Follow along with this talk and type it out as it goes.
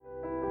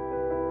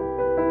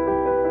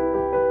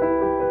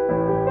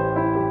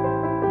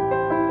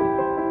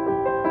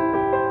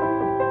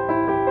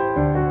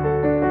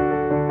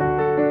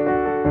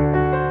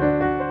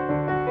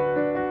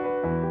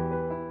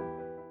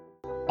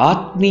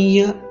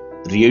ಆತ್ಮೀಯ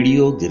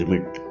ರೇಡಿಯೋ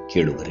ಗಿರ್ಮಿಟ್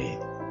ಕೇಳುಗರೆ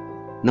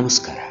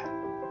ನಮಸ್ಕಾರ.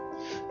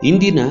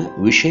 ಇಂದಿನ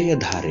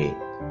ವಿಷಯಧಾರೆ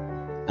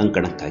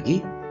ಅಂಕಣಕ್ಕಾಗಿ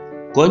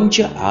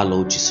ಕೊಂಚ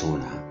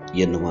ಆಲೋಚಿಸೋಣ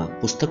ಎನ್ನುವ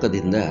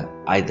ಪುಸ್ತಕದಿಂದ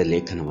ಆಯ್ದ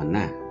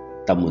ಲೇಖನವನ್ನು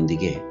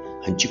ತಮ್ಮೊಂದಿಗೆ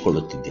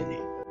ಹಂಚಿಕೊಳ್ಳುತ್ತಿದ್ದೇನೆ.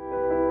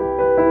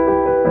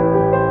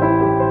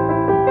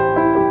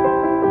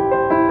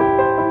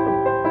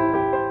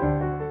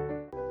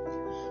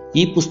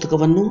 ಈ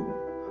ಪುಸ್ತಕವನ್ನು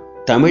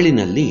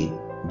ತಮಿಳಿನಲ್ಲಿ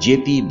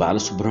ಜೆ.ಪಿ.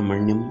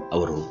 ಬಾಲಸುಬ್ರಹ್ಮಣ್ಯಂ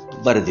ಅವರು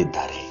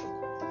ಬರೆದಿದ್ದಾರೆ.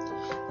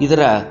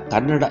 ಇದರ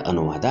ಕನ್ನಡ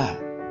ಅನುವಾದ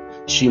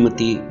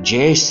ಶ್ರೀಮತಿ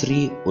ಜಯಶ್ರೀ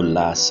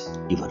ಉಲ್ಲಾಸ್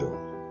ಇವರು.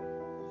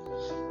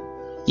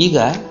 ಈಗ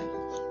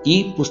ಈ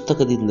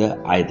ಪುಸ್ತಕದಿಂದ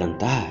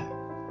ಆಯ್ದಂತಹ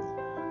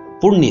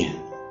ಪುಣ್ಯ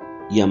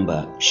ಎಂಬ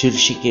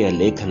ಶೀರ್ಷಿಕೆಯ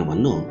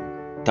ಲೇಖನವನ್ನು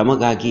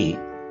ತಮಗಾಗಿ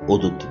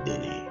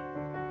ಓದುತ್ತಿದ್ದೇನೆ.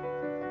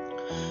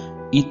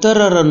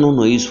 ಇತರರನ್ನು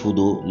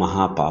ನೋಯಿಸುವುದು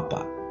ಮಹಾಪಾಪ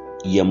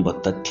ಎಂಬ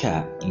ತಥ್ಯ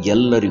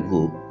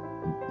ಎಲ್ಲರಿಗೂ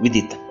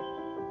ವಿದಿತ.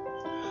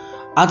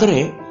 ಆದರೆ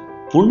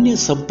ಪುಣ್ಯ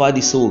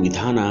ಸಂಪಾದಿಸುವ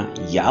ವಿಧಾನ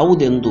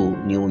ಯಾವುದೆಂದು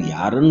ನೀವು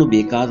ಯಾರನ್ನು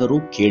ಬೇಕಾದರೂ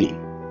ಕೇಳಿ.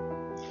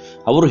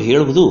 ಅವರು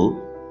ಹೇಳುವುದು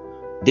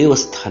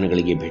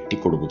ದೇವಸ್ಥಾನಗಳಿಗೆ ಭೇಟಿ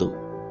ಕೊಡುವುದು,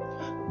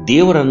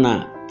 ದೇವರನ್ನ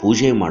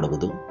ಪೂಜೆ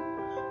ಮಾಡುವುದು,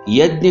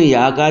 ಯಜ್ಞ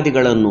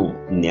ಯಾಗಾದಿಗಳನ್ನು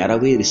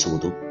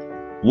ನೆರವೇರಿಸುವುದು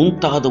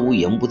ಮುಂತಾದವು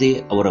ಎಂಬುದೇ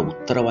ಅವರ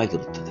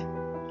ಉತ್ತರವಾಗಿರುತ್ತದೆ.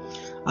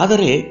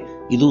 ಆದರೆ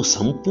ಇದು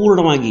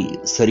ಸಂಪೂರ್ಣವಾಗಿ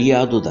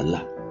ಸರಿಯಾದುದಲ್ಲ.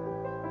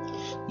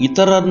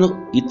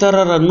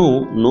 ಇತರರನ್ನು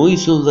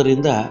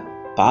ನೋಯಿಸುವುದರಿಂದ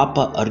ಪಾಪ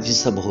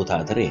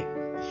ಅರ್ಜಿಸಬಹುದಾದರೆ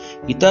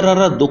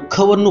ಇತರರ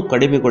ದುಃಖವನ್ನು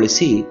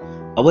ಕಡಿಮೆಗೊಳಿಸಿ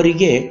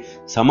ಅವರಿಗೆ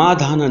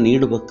ಸಮಾಧಾನ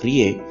ನೀಡುವ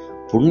ಕ್ರಿಯೆ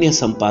ಪುಣ್ಯ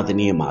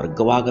ಸಂಪಾದನೆಯ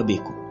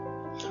ಮಾರ್ಗವಾಗಬೇಕು.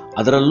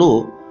 ಅದರಲ್ಲೂ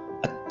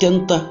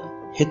ಅತ್ಯಂತ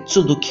ಹೆಚ್ಚು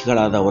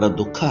ದುಃಖಿಗಳಾದ ಅವರ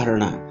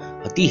ದುಃಖಹರಣ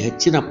ಅತಿ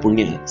ಹೆಚ್ಚಿನ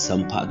ಪುಣ್ಯ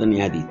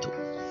ಸಂಪಾದನೆಯಾದೀತು.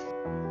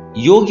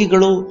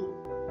 ಯೋಗಿಗಳು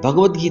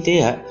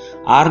ಭಗವದ್ಗೀತೆಯ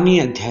 6ನೇ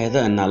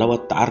ಅಧ್ಯಾಯದ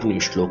 46ನೇ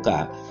ಶ್ಲೋಕ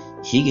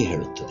ಹೀಗೆ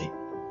ಹೇಳುತ್ತದೆ: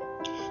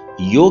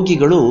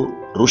 ಯೋಗಿಗಳು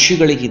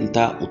ಋಷಿಗಳಿಗಿಂತ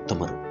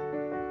ಉತ್ತಮರು,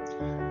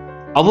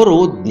 ಅವರು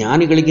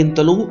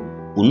ಜ್ಞಾನಿಗಳಿಗಿಂತಲೂ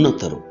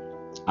ಉನ್ನತರು.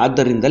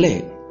 ಆದ್ದರಿಂದಲೇ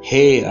ಹೇ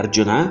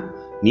ಅರ್ಜುನ,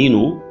 ನೀನು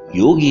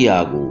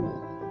ಯೋಗಿಯಾಗು.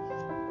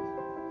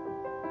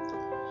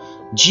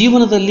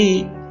 ಜೀವನದಲ್ಲಿ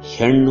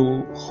ಹೆಣ್ಣು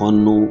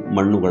ಹೊನ್ನು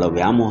ಮಣ್ಣುಗಳ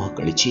ವ್ಯಾಮೋಹ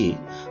ಕಳಿಸಿ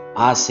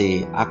ಆಸೆ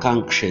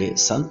ಆಕಾಂಕ್ಷೆ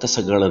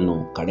ಸಂತಸಗಳನ್ನು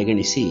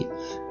ಕಡೆಗಣಿಸಿ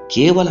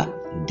ಕೇವಲ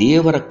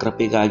ದೇವರ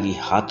ಕೃಪೆಗಾಗಿ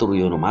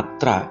ಹಾತುರಿಯವನು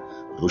ಮಾತ್ರ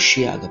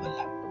ಋಷಿಯಾಗಬಲ್ಲ.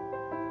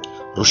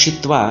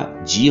 ಋಷಿತ್ವ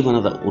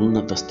ಜೀವನದ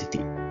ಉನ್ನತ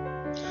ಸ್ಥಿತಿ.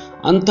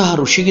 ಅಂತಹ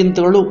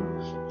ಋಷಿಗಿಂತಲೂ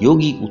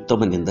ಯೋಗಿ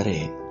ಉತ್ತಮನೆಂದರೆ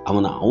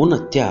ಅವನ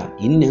ಔನ್ನತ್ಯ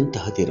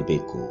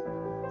ಇನ್ನೆಂತಹದಿರಬೇಕು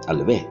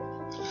ಅಲ್ಲವೇ?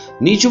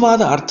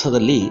 ನಿಜವಾದ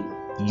ಅರ್ಥದಲ್ಲಿ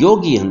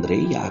ಯೋಗಿ ಅಂದರೆ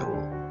ಯಾರು?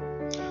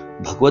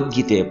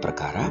 ಭಗವದ್ಗೀತೆಯ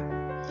ಪ್ರಕಾರ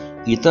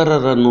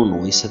ಇತರರನ್ನು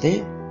ನೋಯಿಸದೆ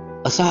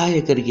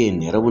ಅಸಹಾಯಕರಿಗೆ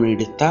ನೆರವು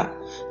ನೀಡುತ್ತಾ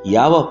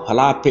ಯಾವ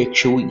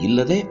ಫಲಾಪೇಕ್ಷೆಯೂ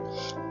ಇಲ್ಲದೆ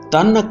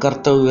ತನ್ನ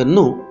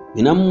ಕರ್ತವ್ಯವನ್ನು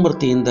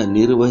ವಿನಮ್ರತೆಯಿಂದ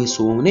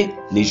ನಿರ್ವಹಿಸುವವನೇ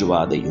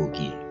ನಿಜವಾದ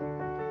ಯೋಗಿ.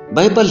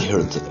 ಬೈಬಲ್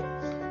ಹೇಳುತ್ತದೆ,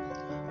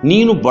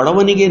 ನೀನು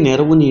ಬಡವನಿಗೆ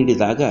ನೆರವು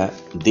ನೀಡಿದಾಗ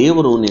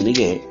ದೇವರು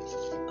ನಿನಗೆ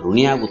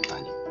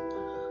ಋಣಿಯಾಗುತ್ತಾನೆ.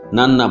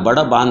 ನನ್ನ ಬಡ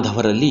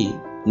ಬಾಂಧವರಲ್ಲಿ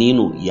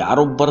ನೀನು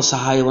ಯಾರೊಬ್ಬರ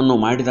ಸಹಾಯವನ್ನು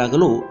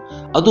ಮಾಡಿದಾಗಲೂ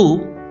ಅದು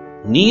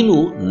ನೀನು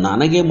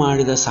ನನಗೆ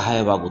ಮಾಡಿದ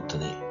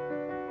ಸಹಾಯವಾಗುತ್ತದೆ.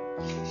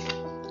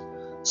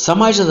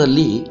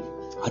 ಸಮಾಜದಲ್ಲಿ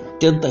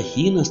ಅತ್ಯಂತ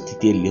ಹೀನ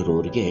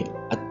ಸ್ಥಿತಿಯಲ್ಲಿರುವವರಿಗೆ,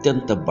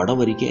 ಅತ್ಯಂತ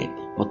ಬಡವರಿಗೆ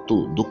ಮತ್ತು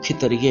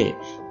ದುಃಖಿತರಿಗೆ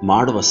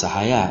ಮಾಡುವ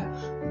ಸಹಾಯ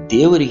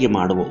ದೇವರಿಗೆ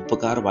ಮಾಡುವ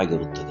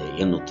ಉಪಕಾರವಾಗಿರುತ್ತದೆ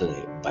ಎನ್ನುತ್ತದೆ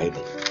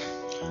ಬೈಬಲ್.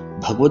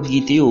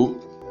 ಭಗವದ್ಗೀತೆಯು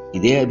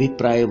ಇದೇ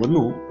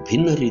ಅಭಿಪ್ರಾಯವನ್ನು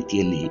ಭಿನ್ನ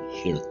ರೀತಿಯಲ್ಲಿ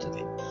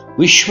ಹೇಳುತ್ತದೆ.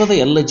 ವಿಶ್ವದ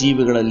ಎಲ್ಲ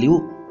ಜೀವಿಗಳಲ್ಲಿಯೂ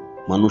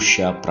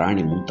ಮನುಷ್ಯ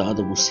ಪ್ರಾಣಿ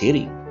ಮುಂತಾದವು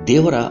ಸೇರಿ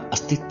ದೇವರ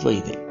ಅಸ್ತಿತ್ವ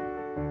ಇದೆ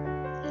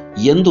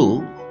ಎಂದು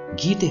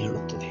ಗೀತೆ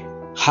ಹೇಳುತ್ತದೆ.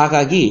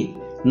 ಹಾಗಾಗಿ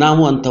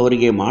ನಾವು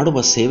ಅಂಥವರಿಗೆ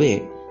ಮಾಡುವ ಸೇವೆ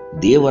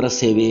ದೇವರ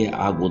ಸೇವೆಯೇ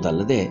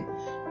ಆಗುವುದಲ್ಲದೆ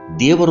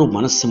ದೇವರು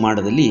ಮನಸ್ಸು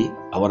ಮಾಡದಲ್ಲಿ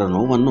ಅವರ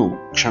ನೋವನ್ನು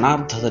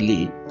ಕ್ಷಣಾರ್ಧದಲ್ಲಿ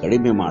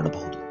ಕಡಿಮೆ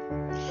ಮಾಡಬಹುದು.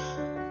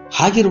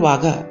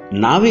 ಹಾಗಿರುವಾಗ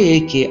ನಾವೇ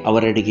ಏಕೆ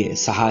ಅವರೆಡೆಗೆ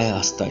ಸಹಾಯ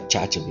ಹಸ್ತ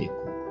ಚಾಚಬೇಕು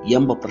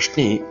ಎಂಬ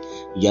ಪ್ರಶ್ನೆ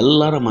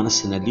ಎಲ್ಲರ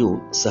ಮನಸ್ಸಿನಲ್ಲಿಯೂ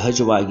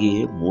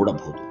ಸಹಜವಾಗಿಯೇ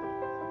ಮೂಡಬಹುದು.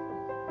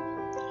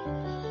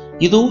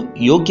 ಇದು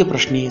ಯೋಗ್ಯ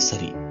ಪ್ರಶ್ನೆಯೇ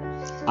ಸರಿ.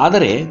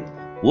 ಆದರೆ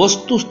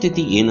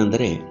ವಸ್ತುಸ್ಥಿತಿ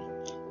ಏನೆಂದರೆ,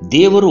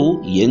 ದೇವರು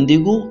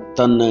ಎಂದಿಗೂ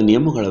ತನ್ನ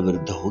ನಿಯಮಗಳ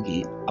ವಿರುದ್ಧ ಹೋಗಿ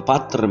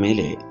ಅಪಾತ್ರರ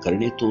ಮೇಲೆ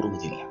ಕರುಣೆ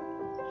ತೋರುವುದಿಲ್ಲ.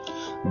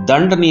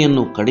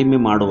 ದಂಡನೆಯನ್ನು ಕಡಿಮೆ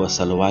ಮಾಡುವ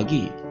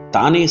ಸಲುವಾಗಿ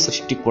ತಾನೇ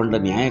ಸೃಷ್ಟಿಕೊಂಡ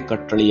ನ್ಯಾಯ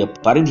ಕಟ್ಟಳೆಯ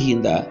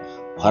ಪರಿಧಿಯಿಂದ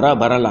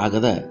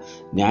ಹೊರಬರಲಾಗದ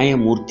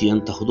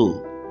ನ್ಯಾಯಮೂರ್ತಿಯಂತಹುದು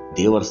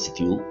ದೇವರ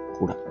ಸ್ಥಿತಿಯೂ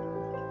ಕೂಡ.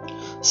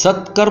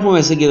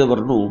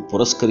 ಸತ್ಕರ್ಮವೆಸಗಿದವರನ್ನು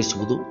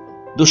ಪುರಸ್ಕರಿಸುವುದು,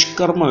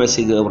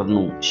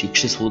 ದುಷ್ಕರ್ಮವೆಸಗಿದವರನ್ನು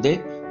ಶಿಕ್ಷಿಸುವುದೇ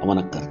ಅವನ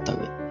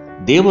ಕರ್ತವ್ಯ.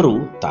 ದೇವರು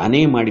ತಾನೇ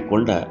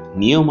ಮಾಡಿಕೊಂಡ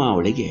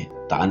ನಿಯಮಾವಳಿಗೆ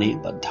ತಾನೇ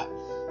ಬದ್ಧ.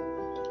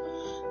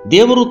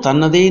 ದೇವರು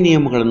ತನ್ನದೇ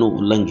ನಿಯಮಗಳನ್ನು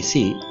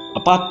ಉಲ್ಲಂಘಿಸಿ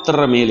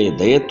ಅಪಾತ್ರರ ಮೇಲೆ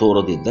ದಯೆ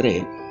ತೋರದಿದ್ದರೆ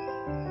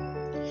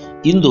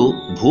ಇಂದು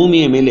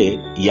ಭೂಮಿಯ ಮೇಲೆ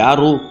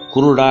ಯಾರೂ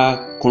ಕುರುಡ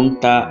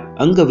ಕುಂಟ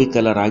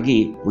ಅಂಗವಿಕಲರಾಗಿ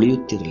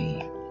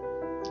ಉಳಿಯುತ್ತಿರಲಿಲ್ಲ.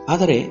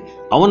 ಆದರೆ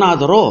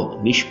ಅವನಾದರೋ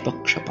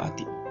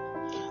ನಿಷ್ಪಕ್ಷಪಾತಿ.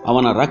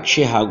 ಅವನ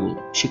ರಕ್ಷೆ ಹಾಗೂ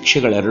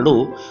ಶಿಕ್ಷೆಗಳೆರಡೂ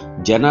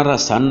ಜನರ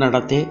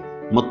ಸನ್ನಡತೆ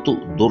ಮತ್ತು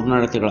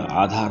ದುರ್ನಡತೆಗಳ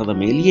ಆಧಾರದ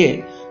ಮೇಲೆಯೇ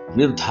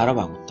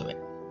ನಿರ್ಧಾರವಾಗುತ್ತವೆ.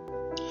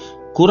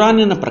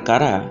 ಕುರಾನಿನ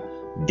ಪ್ರಕಾರ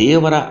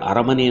ದೇವರ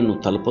ಅರಮನೆಯನ್ನು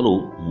ತಲುಪಲು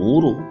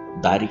 3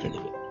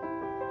 ದಾರಿಗಳಿವೆ.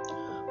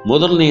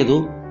 ಮೊದಲನೆಯದು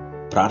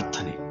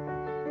ಪ್ರಾರ್ಥನೆ.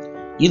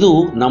 ಇದು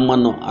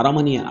ನಮ್ಮನ್ನು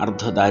ಅರಮನೆಯ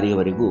ಅರ್ಧ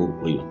ದಾರಿಯವರೆಗೂ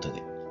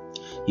ಒಯ್ಯುತ್ತದೆ.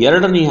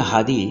 ಎರಡನೆಯ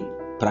ಹಾದಿ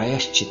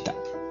ಪ್ರಾಯಶ್ಚಿತ್ತ.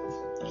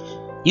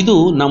 ಇದು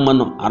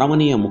ನಮ್ಮನ್ನು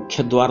ಅರಮನೆಯ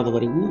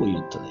ಮುಖ್ಯದ್ವಾರದವರೆಗೂ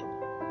ಒಯ್ಯುತ್ತದೆ.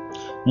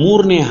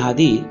 ಮೂರನೇ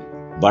ಹಾದಿ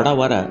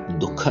ಬಡವರ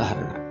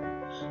ದುಃಖಹರಣ.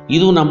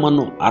 ಇದು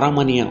ನಮ್ಮನ್ನು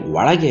ಅರಮನೆಯ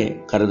ಒಳಗೆ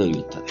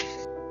ಕರೆದೊಯ್ಯುತ್ತದೆ.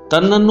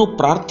 ತನ್ನನ್ನು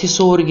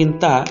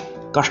ಪ್ರಾರ್ಥಿಸುವವರಿಗಿಂತ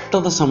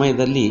ಕಷ್ಟದ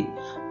ಸಮಯದಲ್ಲಿ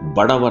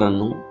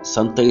ಬಡವರನ್ನು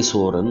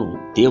ಸಂತೈಸುವವರನ್ನು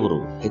ದೇವರು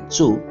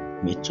ಹೆಚ್ಚು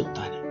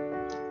ಮೆಚ್ಚುತ್ತಾನೆ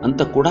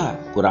ಅಂತ ಕೂಡ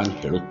ಕುರಾನ್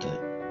ಹೇಳುತ್ತದೆ.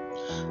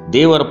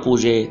 ದೇವರ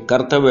ಪೂಜೆ,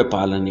 ಕರ್ತವ್ಯ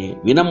ಪಾಲನೆ,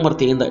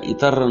 ವಿನಮ್ರತೆಯಿಂದ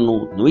ಇತರರನ್ನು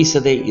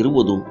ನೋಯಿಸದೇ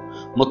ಇರುವುದು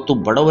ಮತ್ತು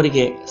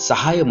ಬಡವರಿಗೆ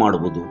ಸಹಾಯ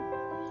ಮಾಡುವುದು,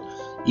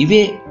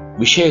 ಇವೇ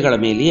ವಿಷಯಗಳ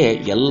ಮೇಲೆಯೇ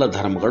ಎಲ್ಲ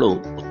ಧರ್ಮಗಳು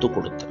ಒತ್ತು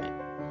ಕೊಡುತ್ತವೆ.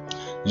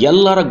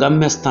 ಎಲ್ಲರ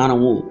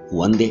ಗಮ್ಯಸ್ಥಾನವು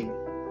ಒಂದೇ,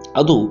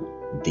 ಅದು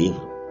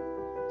ದೇವರು.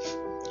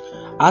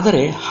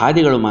 ಆದರೆ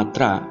ಹಾದಿಗಳು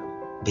ಮಾತ್ರ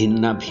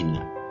ಭಿನ್ನ ಭಿನ್ನ.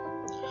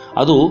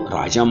 ಅದು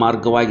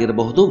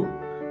ರಾಜಮಾರ್ಗವಾಗಿರಬಹುದು,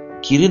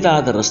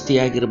 ಕಿರಿದಾದ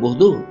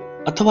ರಸ್ತೆಯಾಗಿರಬಹುದು,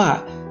 ಅಥವಾ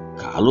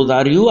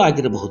ಕಾಲುದಾರಿಯೂ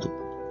ಆಗಿರಬಹುದು.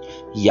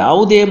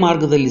 ಯಾವುದೇ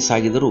ಮಾರ್ಗದಲ್ಲಿ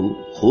ಸಾಗಿದರೂ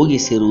ಹೋಗಿ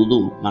ಸೇರುವುದು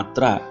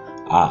ಮಾತ್ರ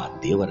ಆ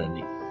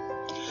ದೇವರನ್ನೇ.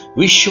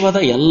 ವಿಶ್ವದ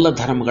ಎಲ್ಲ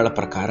ಧರ್ಮಗಳ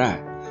ಪ್ರಕಾರ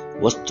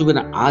ವಸ್ತುವಿನ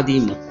ಆದಿ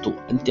ಮತ್ತು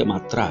ಅಂತ್ಯ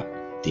ಮಾತ್ರ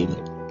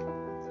ದೇವರೇ.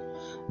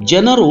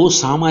 ಜನರು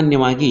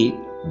ಸಾಮಾನ್ಯವಾಗಿ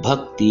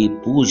ಭಕ್ತಿ,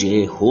 ಪೂಜೆ,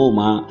 ಹೋಮ,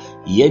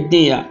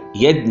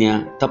 ಯಜ್ಞ,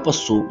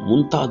 ತಪಸ್ಸು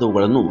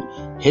ಮುಂತಾದವುಗಳನ್ನು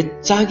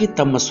ಹೆಚ್ಚಾಗಿ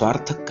ತಮ್ಮ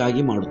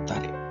ಸ್ವಾರ್ಥಕ್ಕಾಗಿ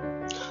ಮಾಡುತ್ತಾರೆ.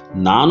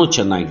 ನಾನು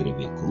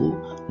ಚೆನ್ನಾಗಿರಬೇಕು,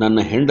 ನನ್ನ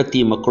ಹೆಂಡತಿ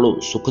ಮಕ್ಕಳು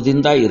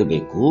ಸುಖದಿಂದ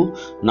ಇರಬೇಕು,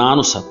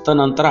 ನಾನು ಸತ್ತ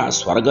ನಂತರ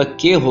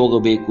ಸ್ವರ್ಗಕ್ಕೇ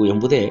ಹೋಗಬೇಕು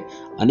ಎಂಬುದೇ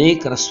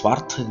ಅನೇಕರ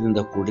ಸ್ವಾರ್ಥದಿಂದ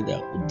ಕೂಡಿದ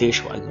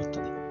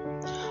ಉದ್ದೇಶವಾಗಿರುತ್ತದೆ.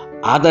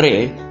 ಆದರೆ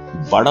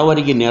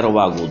ಬಡವರಿಗೆ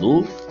ನೆರವಾಗುವುದು,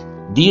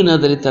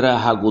 ದೀನದಲಿತರ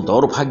ಹಾಗೂ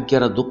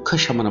ದೌರ್ಭಾಗ್ಯರ ದುಃಖ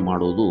ಶಮನ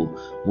ಮಾಡುವುದು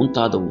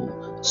ಮುಂತಾದವು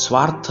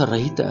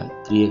ಸ್ವಾರ್ಥರಹಿತ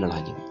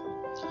ಕ್ರಿಯೆಗಳಾಗಿವೆ.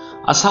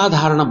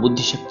 ಅಸಾಧಾರಣ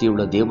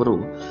ಬುದ್ಧಿಶಕ್ತಿಯುಳ್ಳ ದೇವರು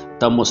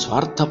ತಮ್ಮ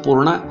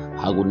ಸ್ವಾರ್ಥಪೂರ್ಣ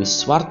ಹಾಗೂ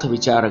ನಿಸ್ವಾರ್ಥ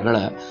ವಿಚಾರಗಳ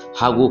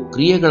ಹಾಗೂ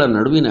ಕ್ರಿಯೆಗಳ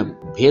ನಡುವಿನ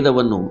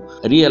ಭೇದವನ್ನು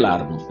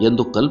ಅರಿಯಲಾರನು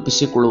ಎಂದು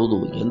ಕಲ್ಪಿಸಿಕೊಳ್ಳುವುದು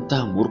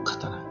ಎಂತಹ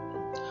ಮೂರ್ಖತನ.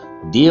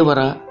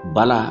 ದೇವರ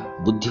ಬಲ,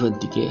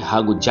 ಬುದ್ಧಿವಂತಿಕೆ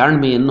ಹಾಗೂ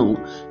ಜಾಣ್ಮೆಯನ್ನು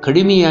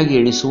ಕಡಿಮೆಯಾಗಿ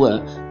ಎಣಿಸುವ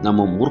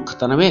ನಮ್ಮ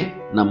ಮೂರ್ಖತನವೇ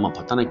ನಮ್ಮ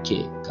ಪತನಕ್ಕೆ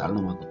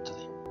ಕಾರಣವಾಗುತ್ತದೆ.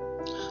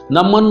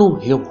 ನಮ್ಮನ್ನು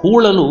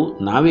ಹೂಳಲು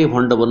ನಾವೇ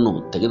ಹೊಂಡವನ್ನು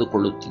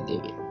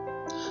ತೆಗೆದುಕೊಳ್ಳುತ್ತಿದ್ದೇವೆ.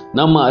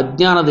 ನಮ್ಮ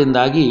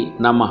ಅಜ್ಞಾನದಿಂದಾಗಿ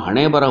ನಮ್ಮ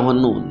ಹಣೆ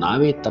ಬರಹವನ್ನು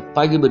ನಾವೇ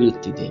ತಪ್ಪಾಗಿ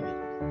ಬರೆಯುತ್ತಿದ್ದೇವೆ.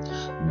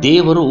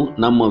 ದೇವರು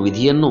ನಮ್ಮ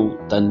ವಿಧಿಯನ್ನು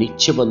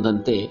ತನ್ನಿಚ್ಛೆ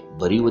ಬಂದಂತೆ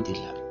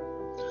ಬರೆಯುವುದಿಲ್ಲ.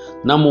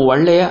 ನಮ್ಮ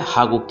ಒಳ್ಳೆಯ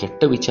ಹಾಗೂ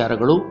ಕೆಟ್ಟ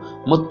ವಿಚಾರಗಳು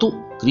ಮತ್ತು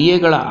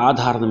ಕ್ರಿಯೆಗಳ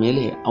ಆಧಾರದ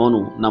ಮೇಲೆ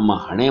ಅವನು ನಮ್ಮ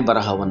ಹಣೆ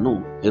ಬರಹವನ್ನು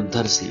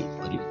ನಿರ್ಧರಿಸಿ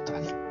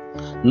ಬರೆಯುತ್ತಾನೆ.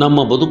 ನಮ್ಮ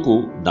ಬದುಕು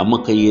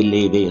ನಮ್ಮ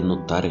ಕೈಯಲ್ಲೇ ಇದೆ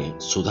ಎನ್ನುತ್ತಾರೆ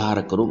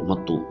ಸುಧಾರಕರು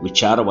ಮತ್ತು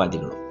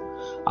ವಿಚಾರವಾದಿಗಳು.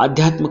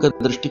 ಆಧ್ಯಾತ್ಮಿಕ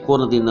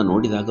ದೃಷ್ಟಿಕೋನದಿಂದ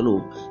ನೋಡಿದಾಗಲೂ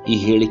ಈ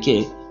ಹೇಳಿಕೆ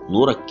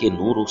 100ಕ್ಕೆ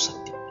 100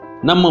 ಸತ್ಯ.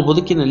 ನಮ್ಮ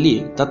ಬದುಕಿನಲ್ಲಿ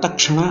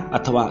ತತ್ಕ್ಷಣ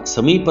ಅಥವಾ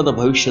ಸಮೀಪದ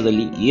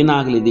ಭವಿಷ್ಯದಲ್ಲಿ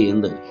ಏನಾಗಲಿದೆ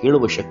ಎಂದು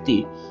ಹೇಳುವ ಶಕ್ತಿ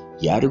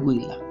ಯಾರಿಗೂ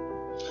ಇಲ್ಲ.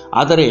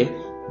 ಆದರೆ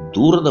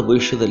ದೂರದ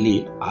ಭವಿಷ್ಯದಲ್ಲಿ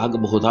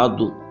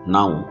ಆಗಬಹುದಾದ್ದು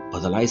ನಾವು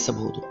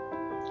ಬದಲಾಯಿಸಬಹುದು.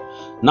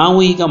 ನಾವು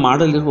ಈಗ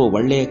ಮಾಡಲಿರುವ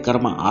ಒಳ್ಳೆಯ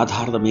ಕರ್ಮ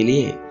ಆಧಾರದ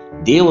ಮೇಲೆಯೇ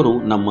ದೇವರು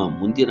ನಮ್ಮ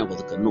ಮುಂದಿನ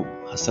ಬದುಕನ್ನು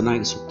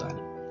ಹಸನಾಗಿಸುತ್ತಾನೆ.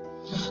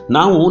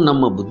 ನಾವು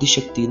ನಮ್ಮ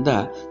ಬುದ್ಧಿಶಕ್ತಿಯಿಂದ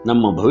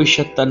ನಮ್ಮ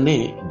ಭವಿಷ್ಯತ್ತನ್ನೇ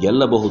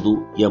ಗೆಲ್ಲಬಹುದು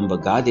ಎಂಬ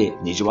ಗಾದೆ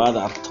ನಿಜವಾದ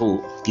ಅರ್ಥವು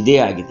ಇದೇ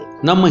ಆಗಿದೆ.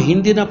 ನಮ್ಮ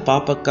ಹಿಂದಿನ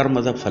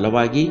ಪಾಪಕರ್ಮದ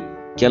ಫಲವಾಗಿ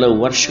ಕೆಲವು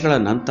ವರ್ಷಗಳ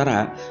ನಂತರ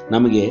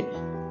ನಮಗೆ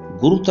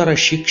ಗುರುತರ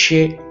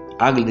ಶಿಕ್ಷೆ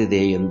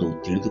ಆಗಲಿದೆ ಎಂದು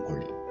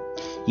ತಿಳಿದುಕೊಳ್ಳಿ.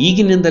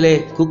 ಈಗಿನಿಂದಲೇ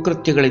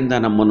ಕುಕೃತ್ಯಗಳಿಂದ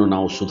ನಮ್ಮನ್ನು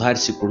ನಾವು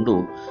ಸುಧಾರಿಸಿಕೊಂಡು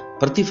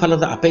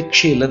ಪ್ರತಿಫಲದ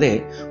ಅಪೇಕ್ಷೆ ಇಲ್ಲದೆ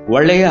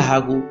ಒಳ್ಳೆಯ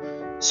ಹಾಗೂ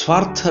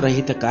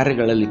ಸ್ವಾರ್ಥರಹಿತ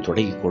ಕಾರ್ಯಗಳಲ್ಲಿ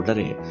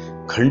ತೊಡಗಿಕೊಂಡರೆ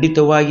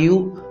ಖಂಡಿತವಾಗಿಯೂ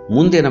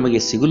ಮುಂದೆ ನಮಗೆ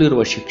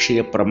ಸಿಗಲಿರುವ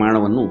ಶಿಕ್ಷೆಯ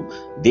ಪ್ರಮಾಣವನ್ನು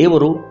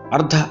ದೇವರು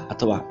ಅರ್ಧ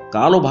ಅಥವಾ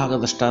ಕಾಲು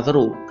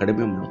ಭಾಗದಷ್ಟಾದರೂ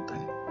ಕಡಿಮೆ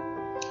ಮಾಡುತ್ತಾನೆ.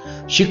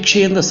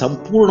 ಶಿಕ್ಷೆಯಿಂದ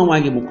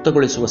ಸಂಪೂರ್ಣವಾಗಿ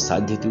ಮುಕ್ತಗೊಳಿಸುವ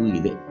ಸಾಧ್ಯತೆಯೂ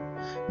ಇದೆ.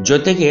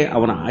 ಜೊತೆಗೆ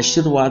ಅವನ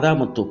ಆಶೀರ್ವಾದ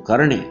ಮತ್ತು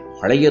ಕರುಣೆ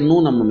ಹೊಳೆಯನ್ನೂ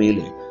ನಮ್ಮ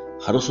ಮೇಲೆ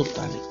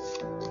ಹರಿಸುತ್ತಾನೆ.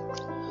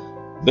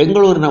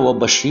 ಬೆಂಗಳೂರಿನ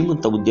ಒಬ್ಬ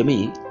ಶ್ರೀಮಂತ ಉದ್ಯಮಿ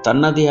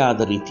ತನ್ನದೇ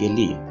ಆದ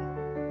ರೀತಿಯಲ್ಲಿ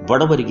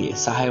ಬಡವರಿಗೆ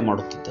ಸಹಾಯ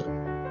ಮಾಡುತ್ತಿದ್ದರು.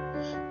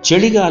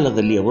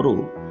 ಚಳಿಗಾಲದಲ್ಲಿ ಅವರು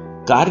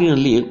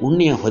ಕಾರಿನಲ್ಲಿ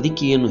ಉಣ್ಣೆಯ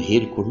ಹೊದಿಕೆಯನ್ನು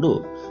ಹೇರಿಕೊಂಡು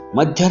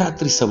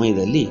ಮಧ್ಯರಾತ್ರಿ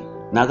ಸಮಯದಲ್ಲಿ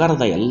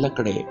ನಗರದ ಎಲ್ಲ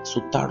ಕಡೆ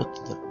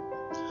ಸುತ್ತಾಡುತ್ತಿದ್ದರು.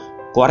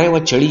 ಕೊರೆವ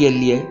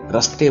ಚಳಿಯಲ್ಲಿಯೇ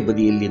ರಸ್ತೆ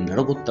ಬದಿಯಲ್ಲಿ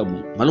ನಡುಗುತ್ತಾ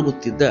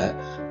ಮಲಗುತ್ತಿದ್ದ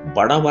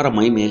ಬಡವರ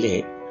ಮೈ ಮೇಲೆ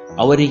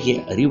ಅವರಿಗೆ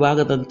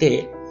ಅರಿವಾಗದಂತೆ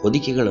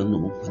ಹೊದಿಕೆಗಳನ್ನು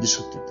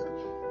ಹೊದಿಸುತ್ತಿದ್ದರು.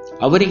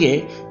 ಅವರಿಗೆ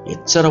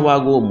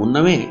ಎಚ್ಚರವಾಗುವ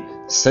ಮುನ್ನವೇ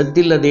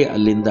ಸದ್ದಿಲ್ಲದೆ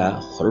ಅಲ್ಲಿಂದ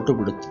ಹೊರಟು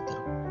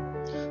ಬಿಡುತ್ತಿದ್ದರು.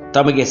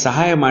 ತಮಗೆ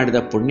ಸಹಾಯ ಮಾಡಿದ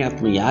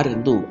ಪುಣ್ಯಾತ್ಮ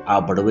ಯಾರೆಂದು ಆ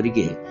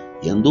ಬಡವರಿಗೆ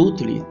ಎಂದೂ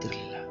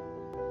ತಿಳಿಯುತ್ತಿರಲಿಲ್ಲ.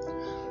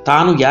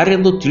 ತಾನು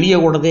ಯಾರೆಂದು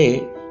ತಿಳಿಯಗೊಡದೆ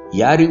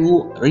ಯಾರಿಗೂ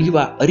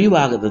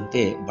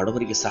ಅರಿವಾಗದಂತೆ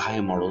ಬಡವರಿಗೆ ಸಹಾಯ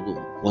ಮಾಡುವುದು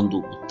ಒಂದು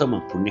ಉತ್ತಮ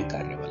ಪುಣ್ಯ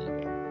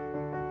ಕಾರ್ಯವಲ್ಲವೇ?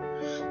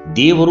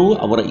 ದೇವರು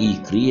ಅವರ ಈ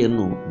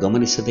ಕ್ರಿಯೆಯನ್ನು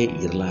ಗಮನಿಸದೇ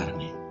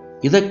ಇರಲಾರನೆ.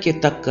 ಇದಕ್ಕೆ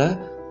ತಕ್ಕ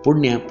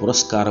ಪುಣ್ಯ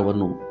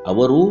ಪುರಸ್ಕಾರವನ್ನು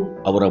ಅವರೂ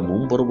ಅವರ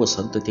ಮುಂಬರುವ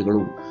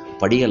ಸಂತತಿಗಳು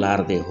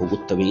ಪಡೆಯಲಾರದೆ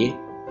ಹೋಗುತ್ತವೆಯೇ?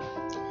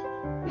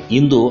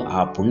 ಇಂದು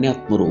ಆ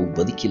ಪುಣ್ಯಾತ್ಮರು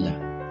ಬದುಕಿಲ್ಲ.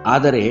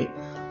 ಆದರೆ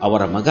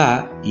ಅವರ ಮಗ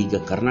ಈಗ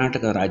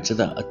ಕರ್ನಾಟಕ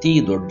ರಾಜ್ಯದ ಅತಿ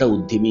ದೊಡ್ಡ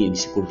ಉದ್ಯಮಿ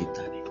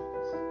ಎನಿಸಿಕೊಂಡಿದ್ದಾನೆ.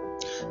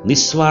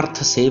 ನಿಸ್ವಾರ್ಥ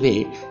ಸೇವೆ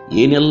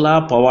ಏನೆಲ್ಲ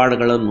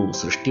ಪವಾಡಗಳನ್ನು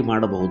ಸೃಷ್ಟಿ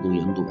ಮಾಡಬಹುದು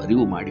ಎಂದು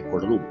ಅರಿವು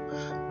ಮಾಡಿಕೊಡಲು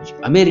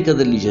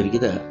ಅಮೆರಿಕದಲ್ಲಿ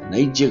ಜರುಗಿದ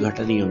ನೈಜ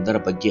ಘಟನೆಯೊಂದರ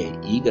ಬಗ್ಗೆ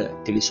ಈಗ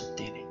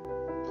ತಿಳಿಸುತ್ತೇನೆ.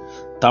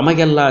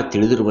 ತಮಗೆಲ್ಲ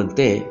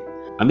ತಿಳಿದಿರುವಂತೆ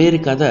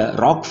ಅಮೆರಿಕದ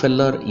ರಾಕ್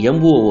ಫೆಲ್ಲರ್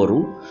ಎಂಬುವವರು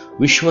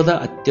ವಿಶ್ವದ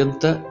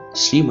ಅತ್ಯಂತ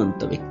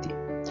ಶ್ರೀಮಂತ ವ್ಯಕ್ತಿ.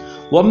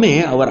 ಒಮ್ಮೆ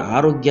ಅವರ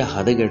ಆರೋಗ್ಯ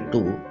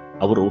ಹದಗೆಟ್ಟು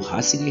ಅವರು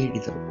ಹಾಸಿಗೆ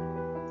ಹಿಡಿದರು.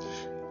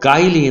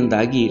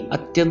 ಕಾಯಿಲೆಯಿಂದಾಗಿ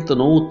ಅತ್ಯಂತ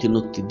ನೋವು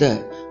ತಿನ್ನುತ್ತಿದ್ದ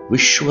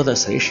ವಿಶ್ವದ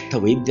ಶ್ರೇಷ್ಠ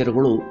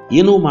ವೈದ್ಯರುಗಳು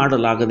ಏನೂ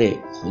ಮಾಡಲಾಗದೆ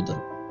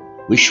ಹೋದರು.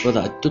 ವಿಶ್ವದ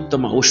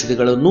ಅತ್ಯುತ್ತಮ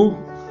ಔಷಧಿಗಳನ್ನು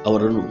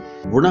ಅವರನ್ನು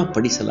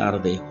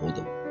ಗುಣಪಡಿಸಲಾರದೆ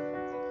ಹೋದವು.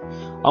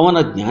 ಅವನ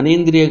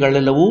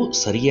ಜ್ಞಾನೇಂದ್ರಿಯಗಳೆಲ್ಲವೂ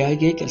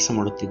ಸರಿಯಾಗಿಯೇ ಕೆಲಸ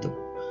ಮಾಡುತ್ತಿದ್ದವು.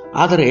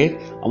 ಆದರೆ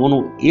ಅವನು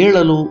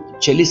ಏಳಲು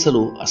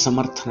ಚಲಿಸಲು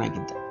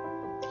ಅಸಮರ್ಥನಾಗಿದ್ದ.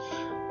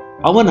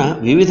 ಅವನ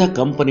ವಿವಿಧ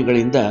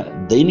ಕಂಪನಿಗಳಿಂದ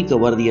ದೈನಿಕ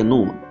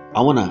ವರದಿಯನ್ನು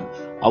ಅವನ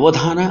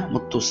ಅವಧಾನ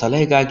ಮತ್ತು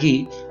ಸಲಹೆಗಾಗಿ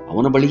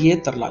ಅವನ ಬಳಿಯೇ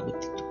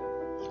ತರಲಾಗುತ್ತಿತ್ತು.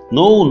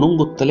 ನೋವು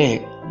ನುಂಗುತ್ತಲೇ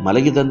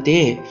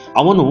ಮಲಗಿದಂತೆಯೇ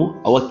ಅವನು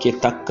ಅವಕ್ಕೆ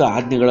ತಕ್ಕ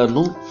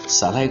ಆಜ್ಞೆಗಳನ್ನು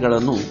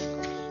ಸಲಹೆಗಳನ್ನು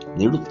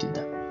ನೀಡುತ್ತಿದ್ದ.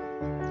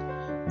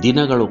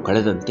 ದಿನಗಳು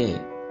ಕಳೆದಂತೆ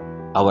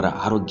ಅವರ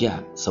ಆರೋಗ್ಯ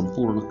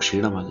ಸಂಪೂರ್ಣ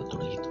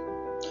ಕ್ಷೀಣವಾಗತೊಡಗಿತು.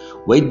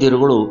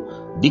 ವೈದ್ಯರುಗಳು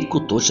ದಿಕ್ಕು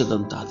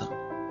ತೋಚದಂತಾದರು.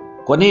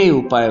 ಕೊನೆಯ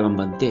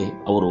ಉಪಾಯವೆಂಬಂತೆ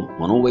ಅವರು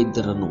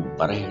ಮನೋವೈದ್ಯರನ್ನು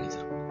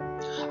ಬರಹೇಳಿದರು.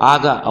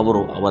 ಆಗ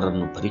ಅವರು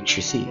ಅವರನ್ನು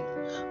ಪರೀಕ್ಷಿಸಿ,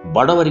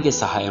 ಬಡವರಿಗೆ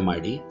ಸಹಾಯ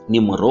ಮಾಡಿ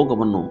ನಿಮ್ಮ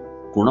ರೋಗವನ್ನು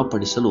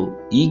ಗುಣಪಡಿಸಲು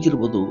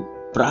ಈಗಿರುವುದು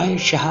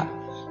ಪ್ರಾಯಶಃ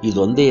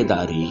ಇದೊಂದೇ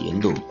ದಾರಿ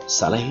ಎಂದು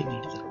ಸಲಹೆ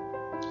ನೀಡಿದರು.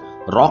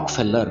 ರಾಕ್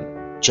ಫೆಲ್ಲರ್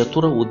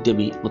ಚತುರ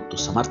ಉದ್ಯಮಿ ಮತ್ತು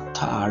ಸಮರ್ಥ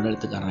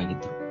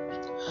ಆಡಳಿತಗಾರರಾಗಿದ್ದರು.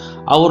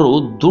 ಅವರು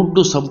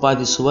ದುಡ್ಡು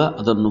ಸಂಪಾದಿಸುವ,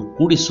 ಅದನ್ನು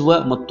ಕೂಡಿಸುವ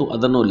ಮತ್ತು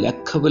ಅದನ್ನು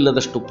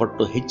ಲೆಕ್ಕವಿಲ್ಲದಷ್ಟು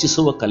ಪಟ್ಟು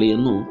ಹೆಚ್ಚಿಸುವ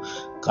ಕಲೆಯನ್ನು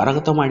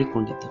ಕರಗತ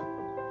ಮಾಡಿಕೊಂಡಿದ್ದರು.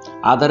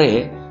 ಆದರೆ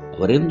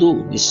ಅವರೆಂದೂ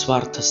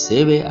ನಿಸ್ವಾರ್ಥ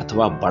ಸೇವೆ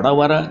ಅಥವಾ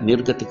ಬಡವರ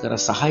ನಿರ್ಗತಿಕರ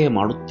ಸಹಾಯ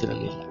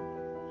ಮಾಡುತ್ತಿರಲಿಲ್ಲ.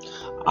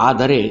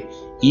 ಆದರೆ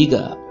ಈಗ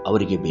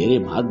ಅವರಿಗೆ ಬೇರೆ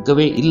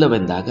ಮಾರ್ಗವೇ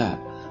ಇಲ್ಲವೆಂದಾಗ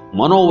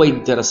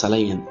ಮನೋವೈದ್ಯರ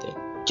ಸಲಹೆಯಂತೆ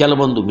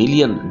ಕೆಲವೊಂದು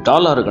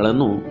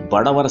 $1,000,000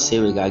 ಬಡವರ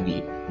ಸೇವೆಗಾಗಿ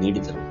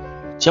ನೀಡಿದರು.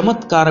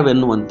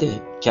 ಚಮತ್ಕಾರವೆನ್ನುವಂತೆ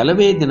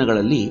ಕೆಲವೇ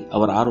ದಿನಗಳಲ್ಲಿ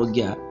ಅವರ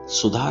ಆರೋಗ್ಯ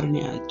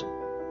ಸುಧಾರಣೆ ಆಯಿತು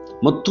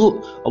ಮತ್ತು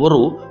ಅವರು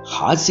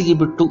ಹಾಸಿಗೆ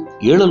ಬಿಟ್ಟು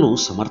ಏಳಲು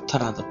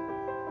ಸಮರ್ಥರಾದರು.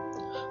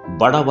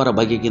 ಬಡವರ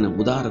ಬಗೆಗಿನ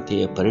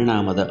ಉದಾರತೆಯ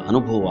ಪರಿಣಾಮದ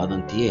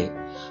ಅನುಭವವಾದಂತೆಯೇ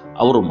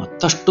ಅವರು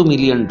ಮತ್ತಷ್ಟು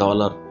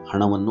 $1,000,000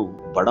 ಹಣವನ್ನು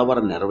ಬಡವರ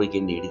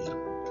ನೆರವಿಗೆ ನೀಡಿದರು.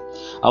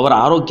 ಅವರ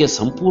ಆರೋಗ್ಯ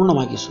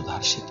ಸಂಪೂರ್ಣವಾಗಿ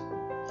ಸುಧಾರಿಸಿತು.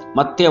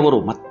 ಅವರು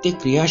ಮತ್ತೆ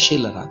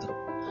ಕ್ರಿಯಾಶೀಲರಾದರು.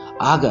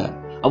 ಆಗ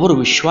ಅವರು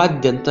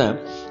ವಿಶ್ವಾದ್ಯಂತ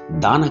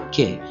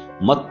ದಾನಕ್ಕೆ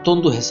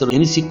ಮತ್ತೊಂದು ಹೆಸರು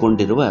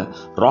ಎನಿಸಿಕೊಂಡಿರುವ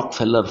ರಾಕ್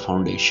ಫೆಲ್ಲರ್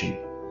ಫೌಂಡೇಶನ್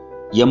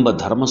ಎಂಬ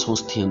ಧರ್ಮ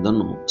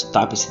ಸಂಸ್ಥೆಯೊಂದನ್ನು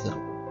ಸ್ಥಾಪಿಸಿದರು.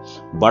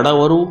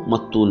 ಬಡವರು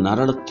ಮತ್ತು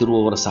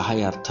ನರಳುತ್ತಿರುವವರ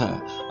ಸಹಾಯಾರ್ಥ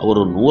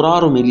ಅವರು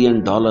ನೂರಾರು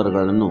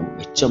 $1,000,000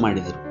 ವೆಚ್ಚ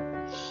ಮಾಡಿದರು.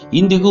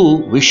 ಇಂದಿಗೂ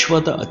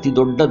ವಿಶ್ವದ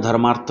ಅತಿದೊಡ್ಡ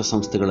ಧರ್ಮಾರ್ಥ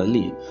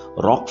ಸಂಸ್ಥೆಗಳಲ್ಲಿ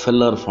ರಾಕ್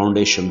ಫೆಲ್ಲರ್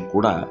ಫೌಂಡೇಶನ್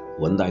ಕೂಡ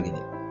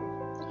ಒಂದಾಗಿದೆ.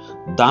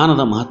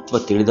 ದಾನದ ಮಹತ್ವ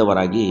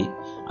ತಿಳಿದವರಾಗಿ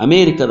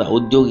ಅಮೆರಿಕದ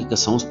ಔದ್ಯೋಗಿಕ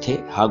ಸಂಸ್ಥೆ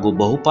ಹಾಗೂ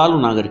ಬಹುಪಾಲು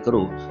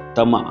ನಾಗರಿಕರು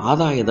ತಮ್ಮ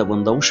ಆದಾಯದ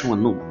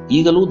ಒಂದಂಶವನ್ನು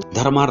ಈಗಲೂ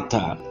ಧರ್ಮಾರ್ಥ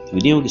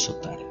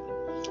ವಿನಿಯೋಗಿಸುತ್ತಾರೆ.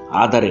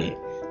 ಆದರೆ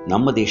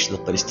ನಮ್ಮ ದೇಶದ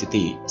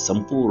ಪರಿಸ್ಥಿತಿ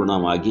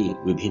ಸಂಪೂರ್ಣವಾಗಿ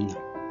ವಿಭಿನ್ನ.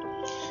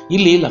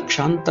 ಇಲ್ಲಿ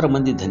ಲಕ್ಷಾಂತರ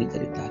ಮಂದಿ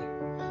ಧನಿಕರಿದ್ದಾರೆ.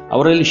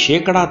 ಅವರಲ್ಲಿ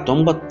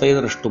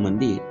 95%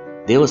 ಮಂದಿ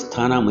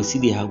ದೇವಸ್ಥಾನ,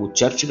 ಮಸೀದಿ ಹಾಗೂ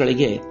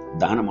ಚರ್ಚ್ಗಳಿಗೆ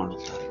ದಾನ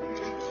ಮಾಡುತ್ತಾರೆ.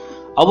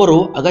 ಅವರು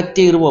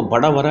ಅಗತ್ಯ ಇರುವ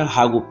ಬಡವರ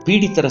ಹಾಗೂ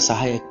ಪೀಡಿತರ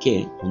ಸಹಾಯಕ್ಕೆ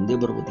ಮುಂದೆ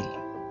ಬರುವುದಿಲ್ಲ.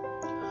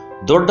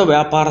 ದೊಡ್ಡ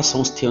ವ್ಯಾಪಾರ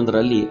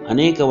ಸಂಸ್ಥೆಯೊಂದರಲ್ಲಿ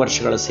ಅನೇಕ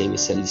ವರ್ಷಗಳ ಸೇವೆ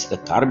ಸಲ್ಲಿಸಿದ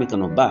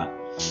ಕಾರ್ಮಿಕನೊಬ್ಬ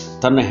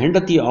ತನ್ನ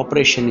ಹೆಂಡತಿಯ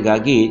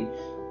ಆಪರೇಷನ್ಗಾಗಿ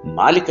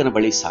ಮಾಲೀಕನ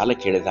ಬಳಿ ಸಾಲ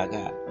ಕೇಳಿದಾಗ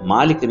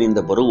ಮಾಲೀಕನಿಂದ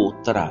ಬರುವ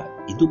ಉತ್ತರ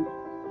ಇದು: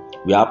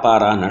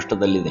 ವ್ಯಾಪಾರ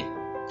ನಷ್ಟದಲ್ಲಿದೆ,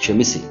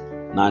 ಕ್ಷಮಿಸಿ,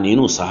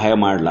 ನಾನೇನೂ ಸಹಾಯ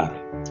ಮಾಡಲಾರೆ.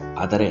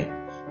 ಆದರೆ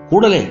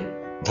ಕೂಡಲೇ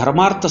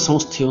ಧರ್ಮಾರ್ಥ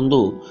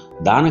ಸಂಸ್ಥೆಯೊಂದು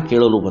ದಾನ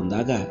ಕೇಳಲು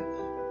ಬಂದಾಗ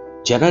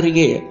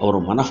ಜನರಿಗೆ ಅವರು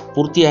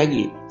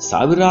ಮನಃಪೂರ್ತಿಯಾಗಿ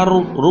ಸಾವಿರಾರು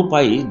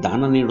ರೂಪಾಯಿ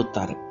ದಾನ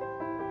ನೀಡುತ್ತಾರೆ.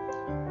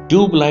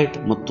 ಟ್ಯೂಬ್ ಲೈಟ್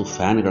ಮತ್ತು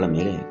ಫ್ಯಾನ್ಗಳ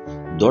ಮೇಲೆ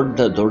ದೊಡ್ಡ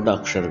ದೊಡ್ಡ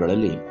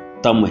ಅಕ್ಷರಗಳಲ್ಲಿ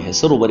ತಮ್ಮ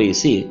ಹೆಸರು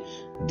ಬರೆಯಿಸಿ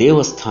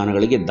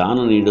ದೇವಸ್ಥಾನಗಳಿಗೆ ದಾನ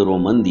ನೀಡಿರುವ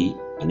ಮಂದಿ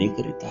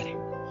ಅನೇಕರಿದ್ದಾರೆ.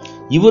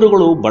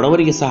 ಇವರುಗಳು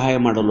ಬಡವರಿಗೆ ಸಹಾಯ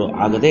ಮಾಡಲು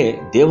ಆಗದೆ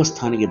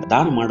ದೇವಸ್ಥಾನಕ್ಕೆ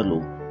ದಾನ ಮಾಡಲು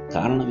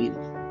ಕಾರಣವೇನು?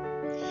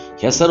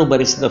 ಹೆಸರು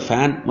ಬರೆಸಿದ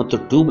ಫ್ಯಾನ್ ಮತ್ತು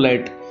ಟ್ಯೂಬ್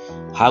ಲೈಟ್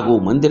ಹಾಗೂ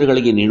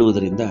ಮಂದಿರಗಳಿಗೆ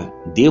ನೀಡುವುದರಿಂದ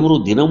ದೇವರು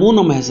ದಿನವೂ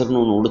ನಮ್ಮ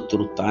ಹೆಸರನ್ನು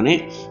ನೋಡುತ್ತಿರುತ್ತಾನೆ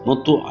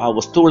ಮತ್ತು ಆ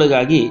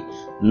ವಸ್ತುಗಳಿಗಾಗಿ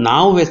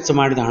ನಾವು ವೆಚ್ಚ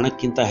ಮಾಡಿದ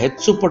ಹಣಕ್ಕಿಂತ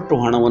ಹೆಚ್ಚು ಪಟ್ಟು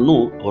ಹಣವನ್ನು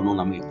ಅವನು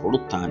ನಮಗೆ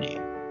ಕೊಡುತ್ತಾನೆ.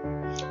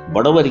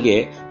 ಬಡವರಿಗೆ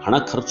ಹಣ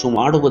ಖರ್ಚು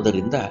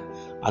ಮಾಡುವುದರಿಂದ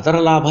ಅದರ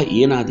ಲಾಭ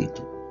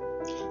ಏನಾದೀತು?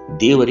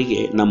 ದೇವರಿಗೆ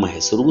ನಮ್ಮ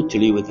ಹೆಸರೂ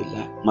ತಿಳಿಯುವುದಿಲ್ಲ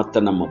ಮತ್ತು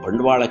ನಮ್ಮ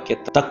ಬಂಡವಾಳಕ್ಕೆ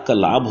ತಕ್ಕ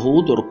ಲಾಭವೂ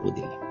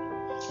ದೊರಕುವುದಿಲ್ಲ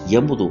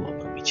ಎಂಬುದು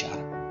ಅವರ ವಿಚಾರ.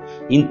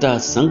 ಇಂತಹ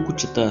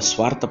ಸಂಕುಚಿತ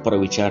ಸ್ವಾರ್ಥಪರ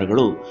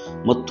ವಿಚಾರಗಳು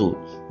ಮತ್ತು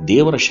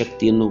ದೇವರ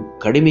ಶಕ್ತಿಯನ್ನು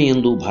ಕಡಿಮೆ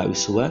ಎಂದು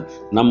ಭಾವಿಸುವ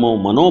ನಮ್ಮ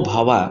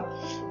ಮನೋಭಾವ,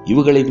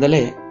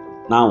 ಇವುಗಳಿಂದಲೇ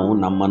ನಾವು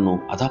ನಮ್ಮನ್ನು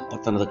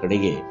ಅಧಪತನದ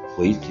ಕಡೆಗೆ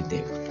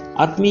ಒಯ್ಯುತ್ತಿದ್ದೇವೆ.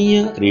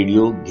 ಆತ್ಮೀಯ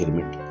ರೇಡಿಯೋ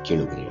ಗಿರ್ಮಿಟ್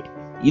ಕೇಳುಗರೆ,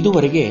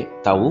 ಇದುವರೆಗೆ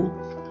ತಾವು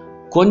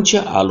ಕೊಂಚ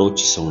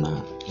ಆಲೋಚಿಸೋಣ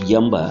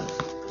ಎಂಬ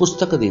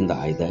ಪುಸ್ತಕದಿಂದ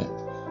ಆಯ್ದ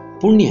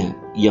ಪುಣ್ಯ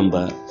ಎಂಬ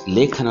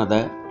ಲೇಖನದ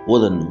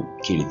ಓದನ್ನು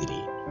ಕೇಳಿದಿರಿ.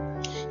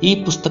 ಈ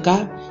ಪುಸ್ತಕ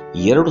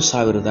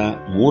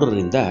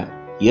 2003ರಿಂದ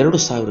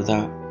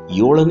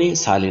 2007ನೇ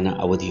ಸಾಲಿನ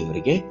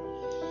ಅವಧಿಯವರೆಗೆ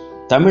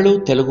ತಮಿಳು,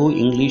 ತೆಲುಗು,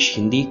 ಇಂಗ್ಲಿಷ್,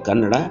 ಹಿಂದಿ,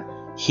 ಕನ್ನಡ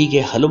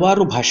ಹೀಗೆ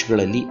ಹಲವಾರು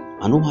ಭಾಷೆಗಳಲ್ಲಿ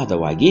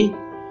ಅನುವಾದವಾಗಿ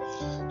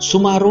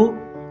ಸುಮಾರು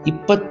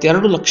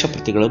 22 ಲಕ್ಷ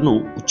ಪ್ರತಿಗಳನ್ನು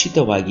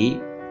ಉಚಿತವಾಗಿ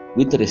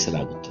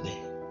ವಿತರಿಸಲಾಗುತ್ತದೆ.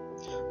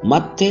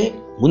 ಮತ್ತೆ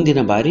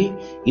ಮುಂದಿನ ಬಾರಿ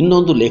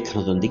ಇನ್ನೊಂದು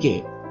ಲೇಖನದೊಂದಿಗೆ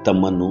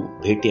ತಮ್ಮನ್ನು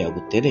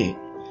ಭೇಟಿಯಾಗುತ್ತೇನೆ.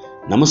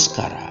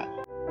 ನಮಸ್ಕಾರ.